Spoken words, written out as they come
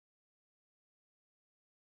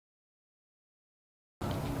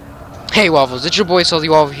Hey Waffles, it's your boy Salty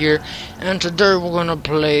Waffle here, and today we're gonna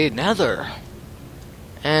play Nether.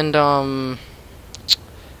 And I've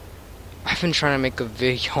been trying to make a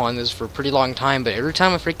video on this for a pretty long time, but every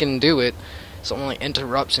time I freaking do it, something like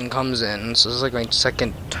interrupts and comes in. So this is like my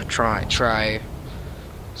second try.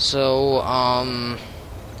 So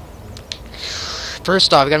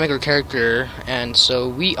first off, we gotta make our character, and so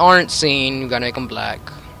we aren't seen. We gotta make them black.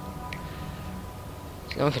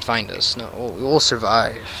 No one can find us. No, we'll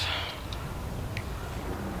survive.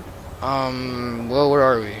 Well, where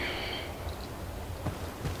are we?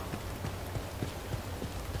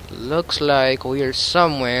 Looks like we are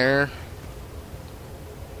somewhere.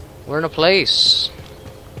 We're in a place.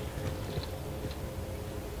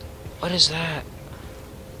 What is that?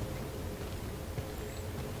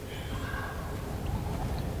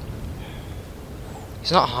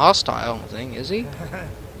 He's not hostile, I don't think, is he?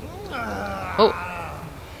 Oh.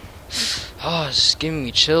 Oh, it's just giving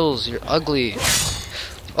me chills. You're ugly.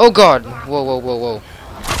 Oh god! Whoa, whoa, whoa, whoa.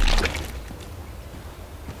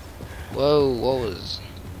 Whoa, what was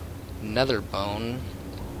nether bone?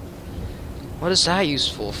 What is that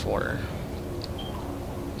useful for?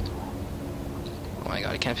 Oh my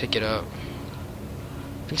god, I can't pick it up.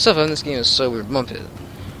 Picking stuff up in this game is so weird. Bump it.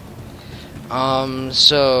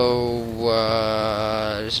 There's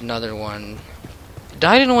another one.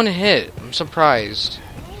 Died in one hit. I'm surprised.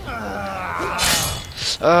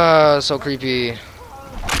 So creepy.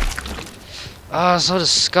 Ah, so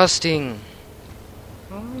disgusting.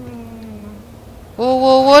 Whoa,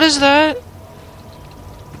 whoa, what is that?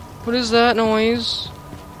 What is that noise?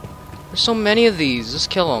 There's so many of these. Just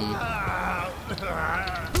kill them.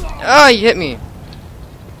 Ah, he hit me.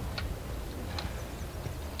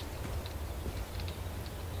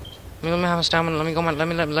 Let me have a stamina. Let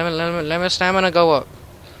me stamina go up.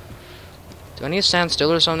 Do I need to stand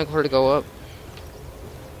still or something for it to go up?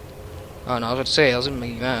 Oh no, I was about to say, I was gonna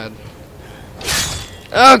make you mad.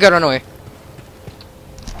 Oh god, run away.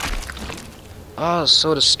 Oh,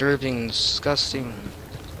 so disturbing, disgusting.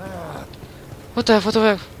 What the F, what the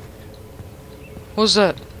F? What was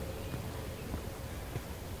that?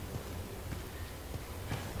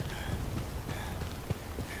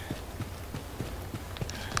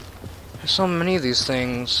 There's so many of these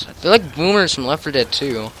things. They're like boomers from Left 4 Dead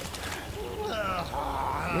 2.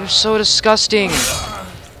 You're so disgusting.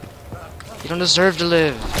 You don't deserve to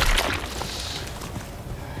live.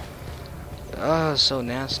 Oh, so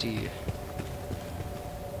nasty.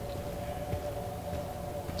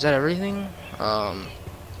 Is that everything? Oh,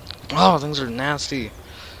 things are nasty.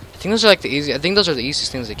 I think those are like the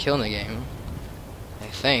easiest things to kill in the game. I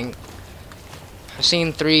think. I've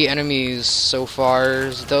seen 3 enemies so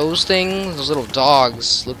far. Those things, those little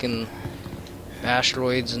dogs looking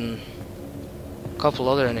asteroids, and a couple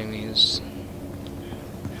other enemies.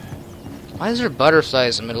 Why is there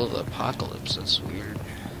butterflies in the middle of the apocalypse? That's weird.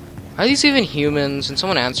 Are these even humans? Can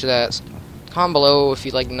someone answer that? Comment below if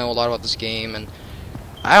you like know a lot about this game. And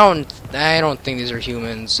I don't think these are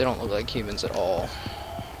humans. They don't look like humans at all.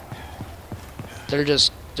 They're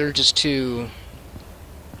just too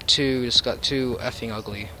effing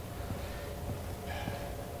ugly.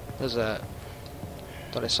 What is that?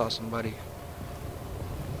 Thought I saw somebody.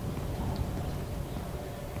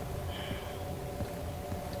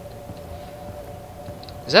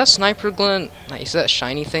 Is that sniper glint? Is that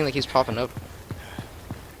shiny thing that keeps popping up?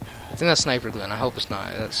 I think that's sniper glint. I hope it's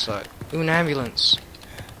not. That's ooh, an ambulance.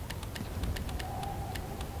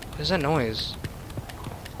 What is that noise?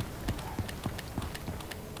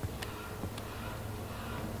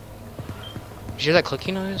 Did you hear that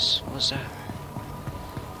clicking noise? What was that?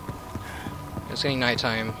 It's getting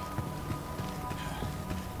nighttime.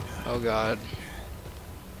 Oh god.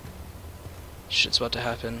 Shit's about to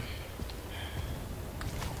happen.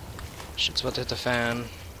 Shit's about to hit the fan.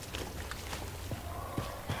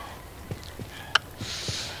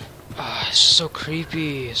 Ah, it's so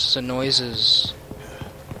creepy. It's just the noises.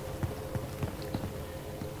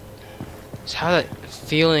 It's how that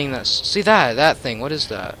feeling see that thing, what is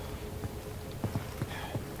that?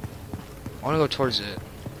 I wanna go towards it.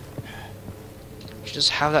 You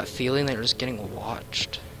just have that feeling that you're just getting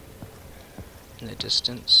watched in the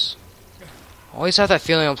distance. I always have that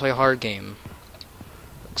feeling I'll play a hard game.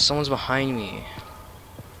 Like someone's behind me,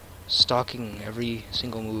 stalking every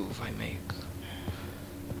single move I make.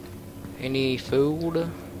 Any food?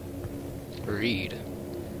 Read.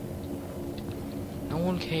 No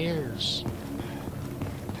one cares.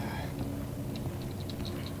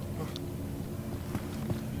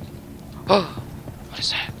 Oh, what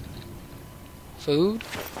is that? Food?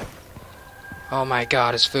 Oh my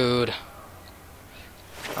god, it's food.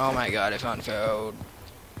 Oh my god, I found food.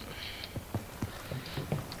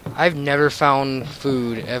 I've never found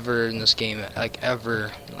food ever in this game, like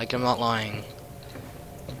ever. Like I'm not lying.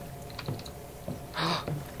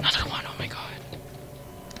 Another one, oh my god.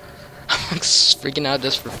 I'm like freaking out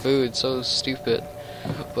just for food, so stupid.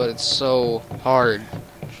 But it's so hard.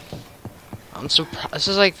 I'm surprised. This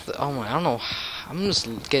is like, oh my, I don't know. I'm just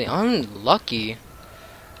getting, I'm lucky.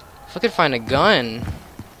 If I could find a gun.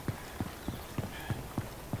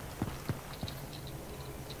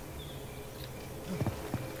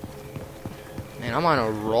 Man, I'm on a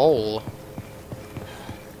roll.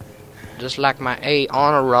 Just like my A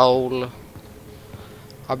on a roll.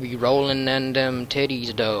 I'll be rolling in them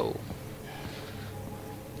titties though.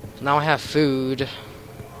 Now I have food.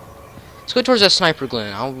 Let's go towards that sniper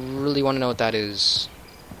glint. I really want to know what that is.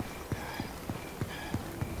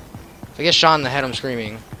 If I get shot in the head, I'm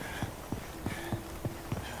screaming.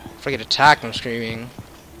 If I get attacked, I'm screaming.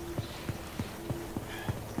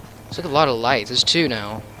 It's like a lot of lights. There's two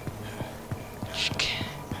now.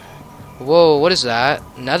 Whoa, what is that?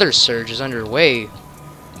 Nether surge is underway.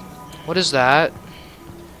 What is that?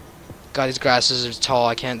 God, these grasses are tall.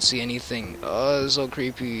 I can't see anything. Oh, it's so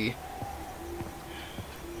creepy.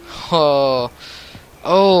 Oh,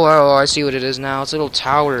 I see what it is now. It's a little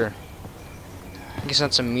tower. I guess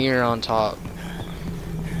that's a mirror on top.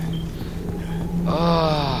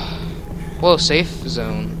 Oh, whoa, safe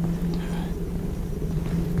zone.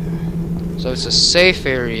 So it's a safe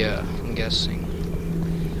area, I'm guessing.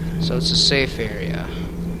 So it's a safe area.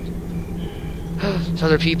 There's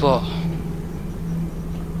other people.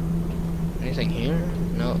 Anything here?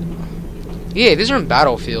 No. Yeah, these are in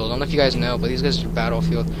Battlefield. I don't know if you guys know, but these guys are in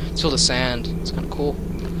Battlefield. It's filled with sand. It's kind of cool.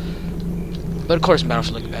 But of course, in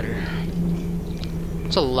Battlefield look better.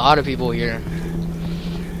 There's a lot of people here.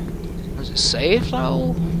 Is it safe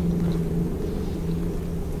though?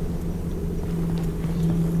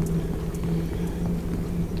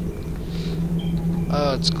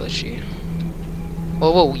 Oh, it's glitchy.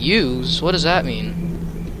 Whoa, use? What does that mean?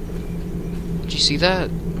 Did you see that?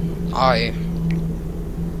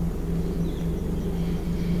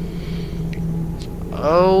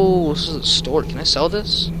 Oh, this is a store. Can I sell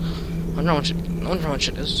this? I wonder how much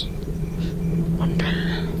it is.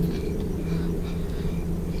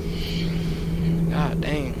 God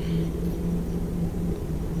dang.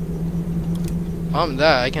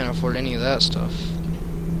 That. I can't afford any of that stuff.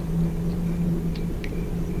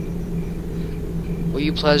 Will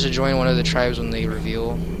you pledge to join one of the tribes when they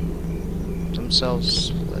reveal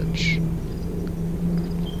themselves? Pledge.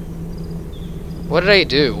 What did I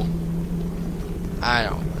do? I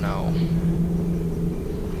don't know.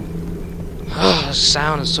 The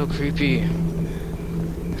sound is so creepy.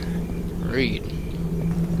 Read.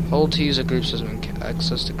 Hold to use a group system and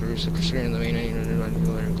access to groups that are in the main menu.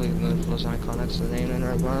 Click the plus icon next to the name and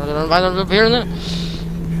right.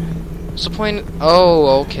 What's the point?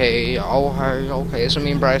 Oh, okay. Okay. So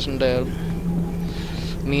me and Bryson dead.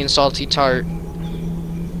 Me and Salty Tart.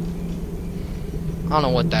 I don't know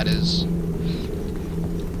what that is.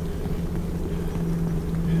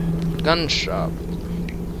 Gun shop.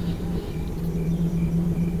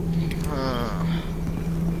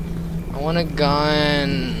 I want a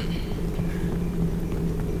gun.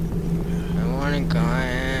 I want a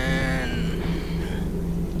gun.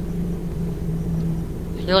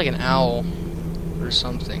 You're like an owl or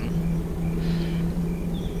something.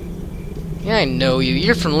 Yeah, I know you.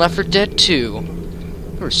 You're from Left 4 Dead 2.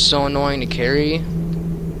 You were so annoying to carry.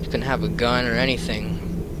 You couldn't have a gun or anything.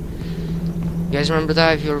 You guys remember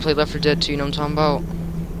that? If you ever played Left 4 Dead 2, you know what I'm talking about?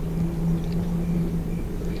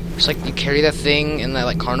 It's like you carry that thing in that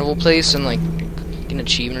like carnival place and like get an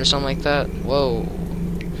achievement or something like that. Whoa.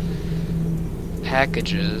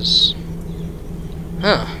 Packages.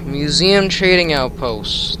 Huh. Museum trading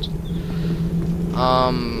outpost.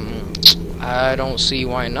 I don't see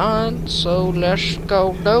why not, so let's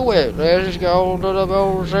go do it. Let's go to the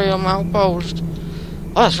museum outpost.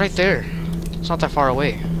 Oh, it's right there. It's not that far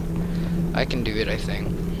away. I can do it, I think.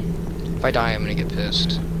 If I die, I'm gonna get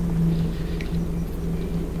pissed.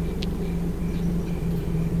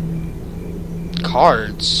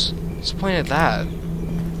 Cards? What's the point of that?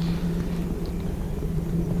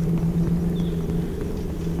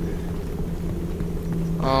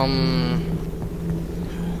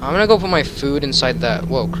 I'm gonna go put my food inside that.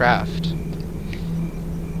 Whoa, craft.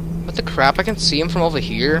 What the crap? I can see him from over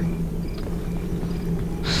here.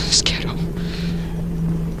 This ghetto.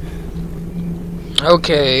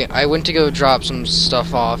 Okay, I went to go drop some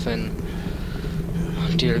stuff off and...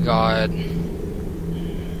 Oh, dear God.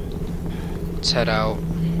 Let's head out.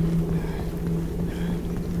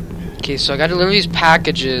 Okay, so I gotta deliver these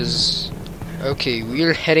packages. Okay,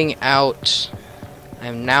 we're heading out. I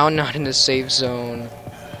am now not in the safe zone.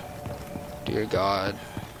 Dear God.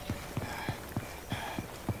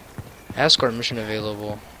 Escort mission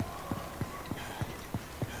available.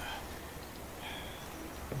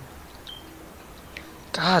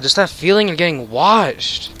 God, just that feeling of getting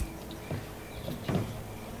watched.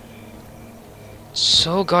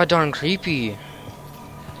 So goddamn creepy.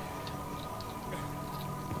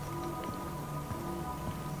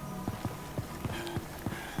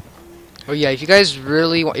 Oh yeah, if you guys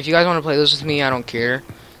want to play this with me, I don't care.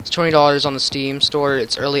 It's $20 on the Steam store.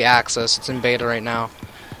 It's early access. It's in beta right now.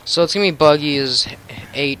 So it's gonna be buggy as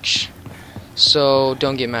H. So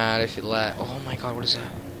don't get mad if it oh my God, what is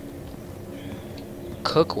that?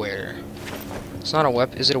 Cookware. It's not a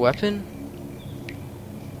weapon. Is it a weapon?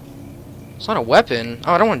 It's not a weapon.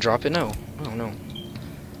 Oh, I don't want to drop it. No. Oh no.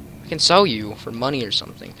 I can sell you for money or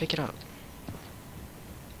something. Pick it up.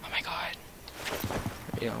 Oh my God.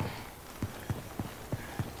 There you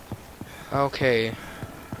go. Okay.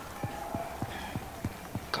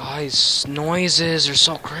 Guys, noises are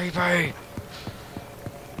so creepy. Is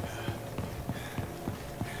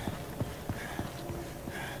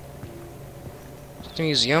that the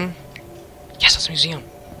museum? Yes, that's the museum.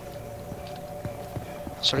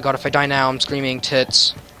 Swear to God, if I die now, I'm screaming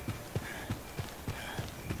tits,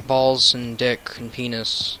 balls, and dick, and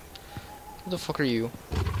penis. Who the fuck are you?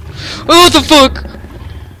 Oh, what the fuck?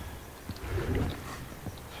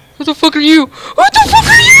 Who the fuck are you? What the fuck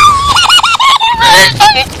are you?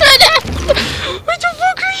 What the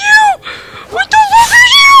fuck are you? What the fuck are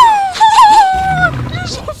you? You're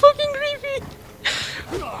so fucking creepy.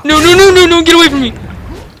 No, no, no, no, no, get away from me.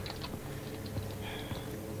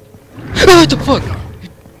 Oh, what the fuck?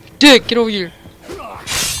 Dick, get over here.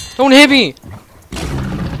 Don't hit me.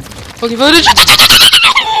 Fucking footage.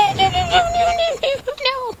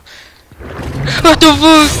 No. What the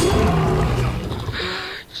fuck?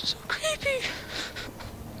 So creepy.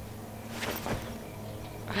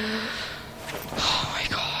 Oh my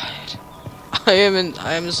God. I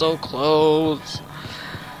am so close.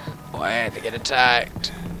 Oh, I had to get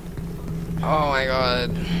attacked. Oh my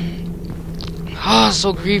God. Ah, oh,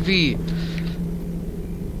 so creepy.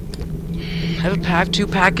 I have 2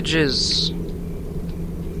 packages.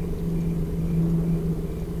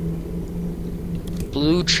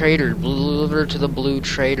 Blue trader. Deliver to the blue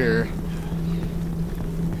trader.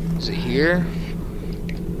 Is it here?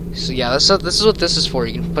 So yeah, this is what this is for.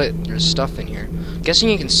 You can put your stuff in here. I'm guessing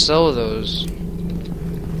you can sell those.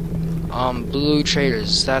 Blue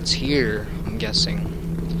traders. That's here. I'm guessing.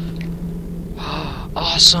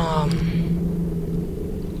 Awesome.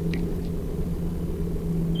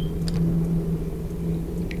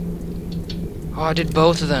 Oh, I did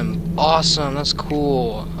both of them. Awesome. That's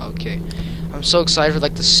cool. Okay. I'm so excited for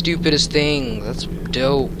like the stupidest thing. That's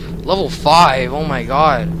dope. Level 5. Oh my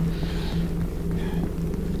God.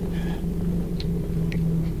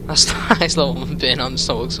 That's the highest level I've been. I'm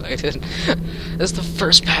so excited. That's the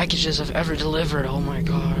first packages I've ever delivered. Oh my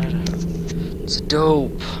God. It's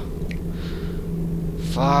dope.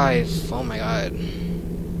 5. Oh my God.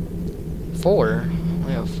 4?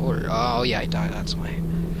 I have 4. Oh yeah, I died. That's why.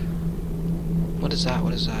 What is that?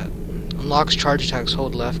 What is that? Unlocks charge attacks.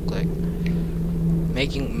 Hold left click.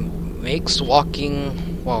 Makes walking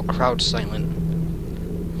while crouched silent.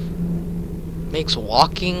 Makes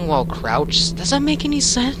walking while crouched. Does that make any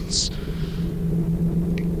sense?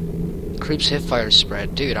 Creeps hip fire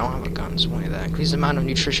spread. Dude, I don't have a gun, so why that? Increases the amount of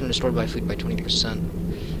nutrition restored by food by 20%.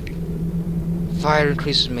 Fire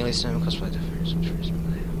increases melee stamina cost by the first.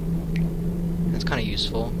 That's kind of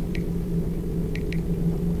useful.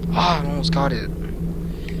 Ah, I almost got it.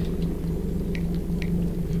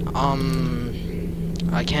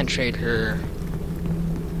 I can't trade her.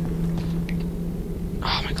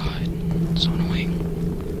 Oh my God, so annoying.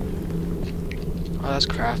 Oh, that's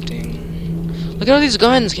crafting. Look at all these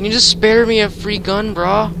guns. Can you just spare me a free gun,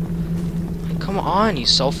 brah? Come on, you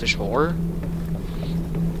selfish whore.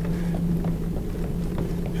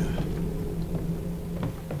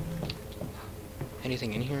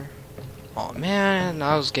 Anything in here? Oh man,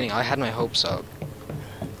 I had my hopes up.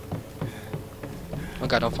 Oh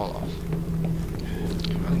God, don't fall off.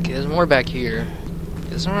 Okay, there's more back here.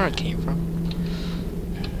 Is that where it came from?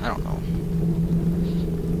 I don't know.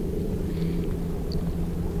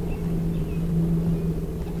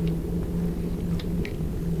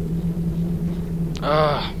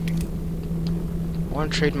 I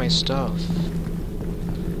want to trade my stuff.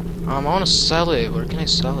 I want to sell it. Where can I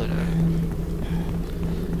sell it at?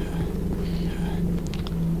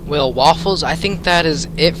 Well, Waffles, I think that is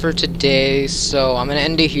it for today, so I'm going to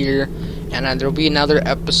end it here, and there will be another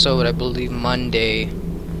episode, I believe, Monday.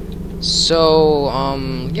 So,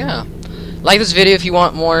 yeah. Like this video if you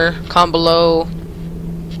want more. Comment below.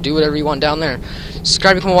 Do whatever you want down there.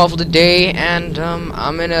 Subscribe, become a waffle today, and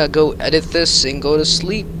I'm gonna go edit this and go to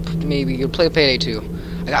sleep. Maybe you'll play Payday 2.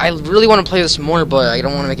 I really want to play this more, but I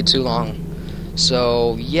don't want to make it too long.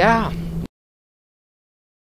 So, yeah.